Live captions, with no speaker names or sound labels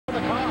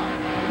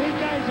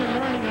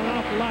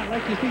not,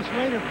 like you see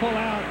Schroeder pull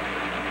out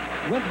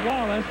with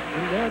Wallace,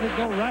 and there they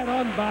go right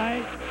on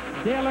by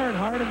Dale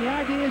Earnhardt. And the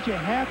idea is you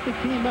have to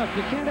team up.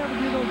 You can't ever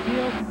do those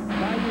deals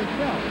by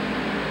yourself.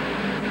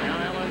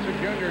 Now Alonso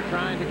Jr.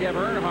 trying to give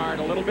Earnhardt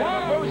a little bit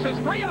of a boost as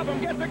three of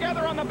them get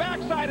together on the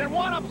backside and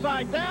one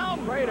upside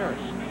down.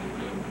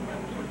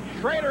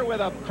 Schroeder with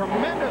a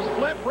tremendous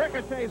flip,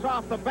 ricochets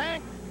off the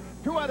bank.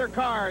 Two other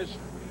cars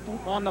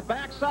on the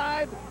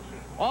backside,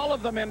 all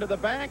of them into the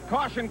bank.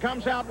 Caution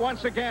comes out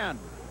once again.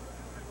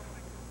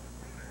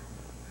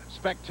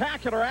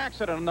 Spectacular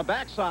accident on the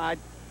backside.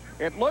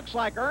 It looks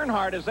like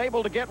Earnhardt is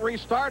able to get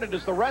restarted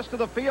as the rest of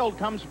the field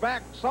comes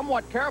back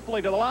somewhat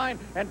carefully to the line,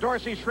 and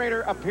Dorsey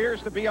Schroeder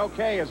appears to be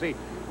okay as he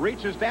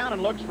reaches down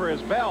and looks for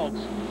his belts.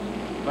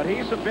 But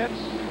he's a bit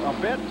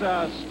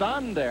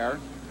stunned there.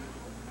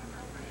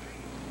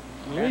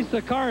 At least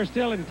the car is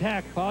still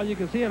intact, Paul. You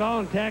can see it all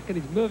intact,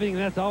 and he's moving,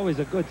 and that's always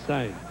a good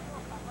sign.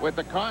 With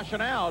the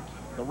caution out,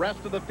 the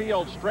rest of the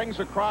field strings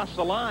across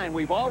the line.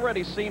 We've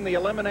already seen the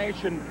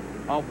elimination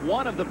of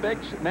one of the big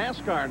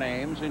NASCAR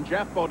names in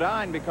Jeff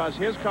Bodine because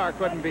his car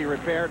couldn't be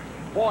repaired.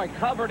 Boy,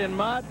 covered in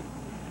mud.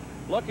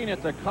 Looking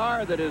at the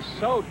car that is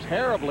so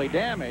terribly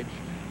damaged,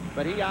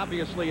 but he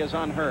obviously is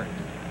unhurt.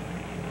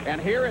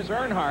 And here is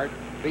Earnhardt,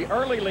 the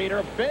early leader.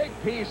 A big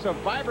piece of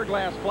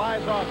fiberglass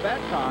flies off that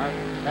car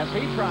as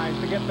he tries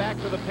to get back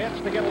to the pits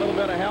to get a little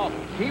bit of help.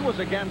 He was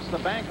against the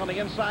bank on the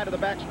inside of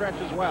the backstretch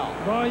as well.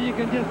 Well, you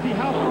can just see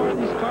how far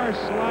these cars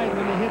slide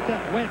when they hit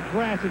that wet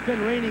grass. It's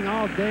been raining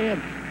all day,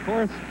 and of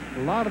course,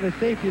 a lot of the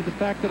safety is the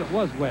fact that it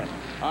was wet.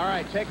 All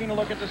right, taking a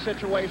look at the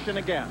situation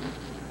again.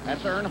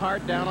 That's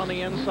Earnhardt down on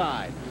the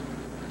inside.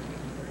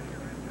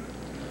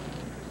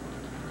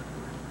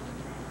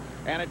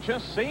 And it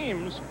just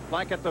seems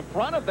like at the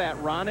front of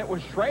that run, it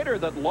was Schroeder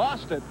that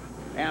lost it.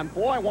 And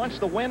boy, once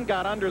the wind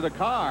got under the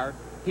car,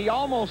 he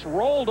almost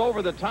rolled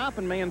over the top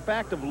and may in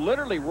fact have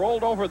literally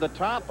rolled over the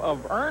top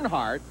of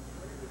Earnhardt.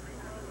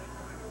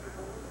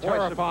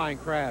 Terrifying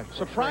crash.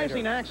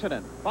 Surprising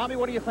accident. Bobby,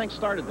 what do you think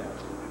started that?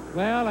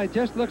 Well, it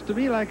just looks to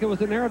me like it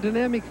was an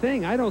aerodynamic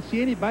thing. I don't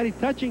see anybody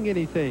touching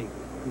anything.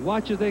 You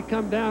watch as they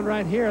come down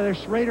right here. There's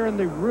Schroeder in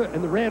the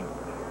red,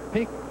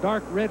 pink,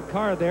 dark red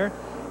car there.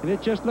 And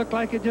it just looked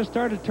like it just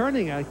started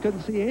turning. I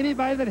couldn't see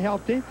anybody that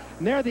helped him.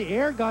 And there the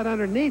air got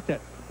underneath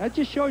it. That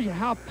just shows you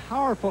how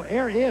powerful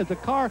air is. The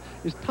car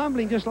is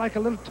tumbling just like a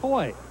little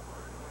toy.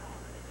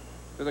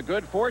 To the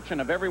good fortune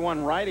of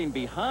everyone riding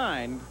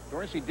behind,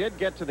 Dorsey did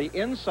get to the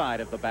inside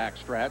of the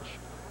backstretch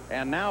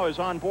and now is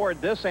on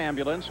board this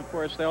ambulance. Of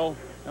course, they'll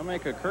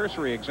make a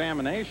cursory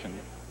examination.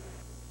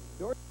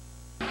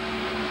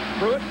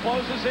 Pruitt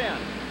closes in.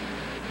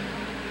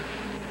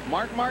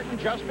 Mark Martin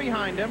just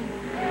behind him.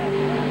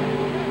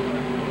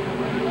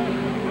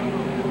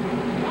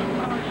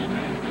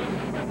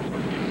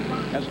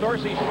 As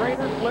Dorsey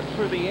Schroeder flips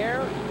through the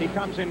air, he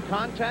comes in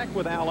contact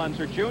with Al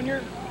Unser Jr.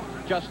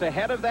 Just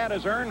ahead of that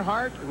is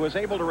Earnhardt, who was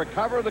able to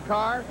recover the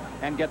car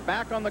and get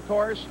back on the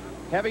course.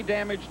 Heavy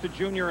damage to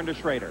Jr. and to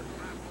Schroeder.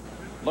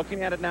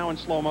 Looking at it now in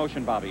slow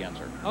motion, Bobby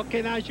Unser.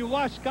 Okay, now as you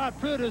watch, Scott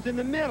Pruitt was in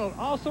the middle.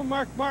 Also,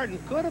 Mark Martin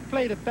could have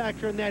played a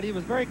factor in that. He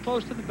was very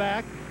close to the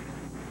back.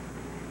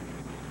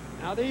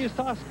 Now there you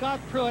saw Scott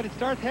Pruitt. It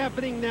starts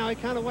happening now. He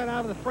kind of went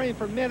out of the frame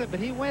for a minute, but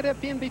he went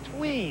up in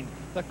between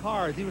the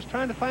cars. He was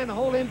trying to find a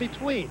hole in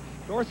between.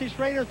 Dorsey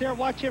Schroeder's there.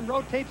 Watch him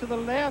rotate to the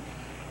left,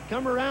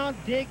 come around,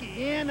 dig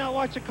in. Now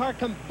watch the car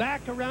come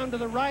back around to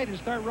the right and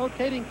start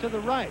rotating to the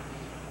right.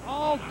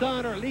 All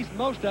done, or at least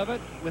most of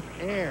it, with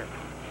air.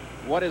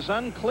 What is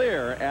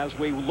unclear as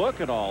we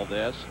look at all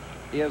this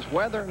is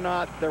whether or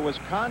not there was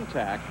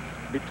contact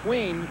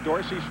between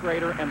Dorsey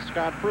Schroeder and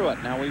Scott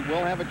Pruitt. Now, we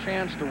will have a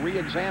chance to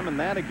re-examine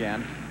that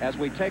again as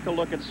we take a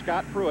look at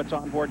Scott Pruitt's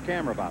onboard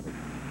camera, Bobby.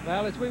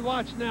 Well, as we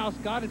watch now,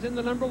 Scott is in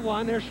the number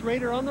one. There's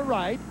Schroeder on the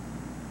right.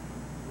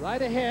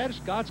 Right ahead,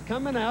 Scott's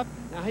coming up.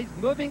 Now, he's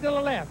moving to the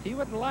left. He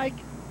wouldn't like.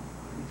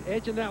 He's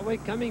edging that way,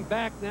 coming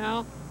back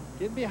now.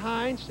 Getting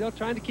behind, still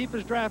trying to keep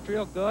his draft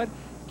real good.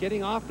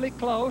 Getting awfully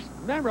close.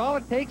 Remember, all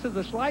it takes is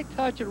a slight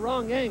touch at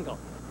wrong angle.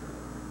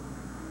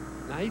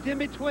 Now, he's in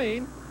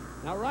between.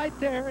 Now, right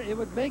there, it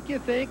would make you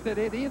think that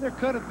it either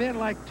could have been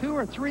like 2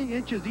 or 3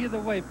 inches either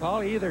way,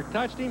 Paul. He either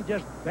touched him,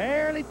 just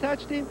barely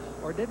touched him,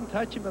 or didn't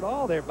touch him at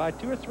all there by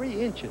 2 or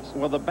 3 inches.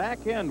 Well, the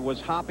back end was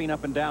hopping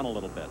up and down a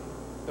little bit.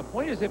 The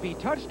point is, if he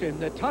touched him,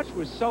 the touch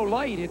was so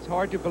light, it's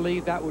hard to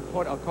believe that would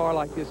put a car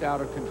like this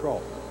out of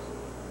control.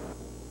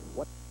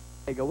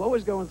 What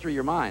was going through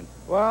your mind?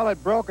 Well,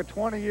 it broke a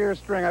 20-year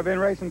string. I've been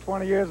racing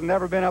 20 years and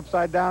never been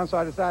upside down, so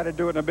I decided to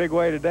do it in a big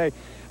way today.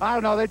 I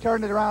don't know, they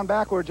turned it around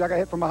backwards. I got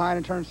hit from behind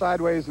and turned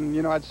sideways, and,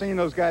 you know, I'd seen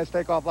those guys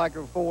take off like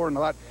it before, and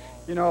I thought,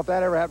 you know, if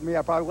that ever happened to me,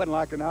 I probably wouldn't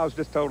like it. And I was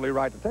just totally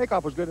right. The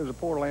takeoff was good. It was a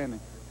poor landing.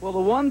 Well, the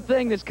one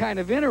thing that's kind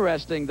of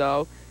interesting,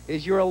 though,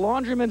 is you're a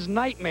laundryman's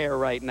nightmare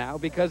right now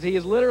because he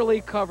is literally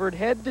covered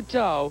head to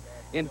toe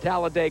in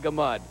Talladega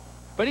mud.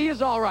 But he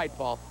is all right,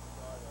 Paul.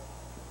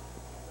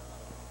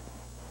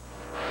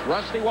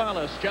 Rusty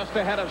Wallace just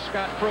ahead of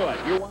Scott Pruitt.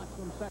 You watch.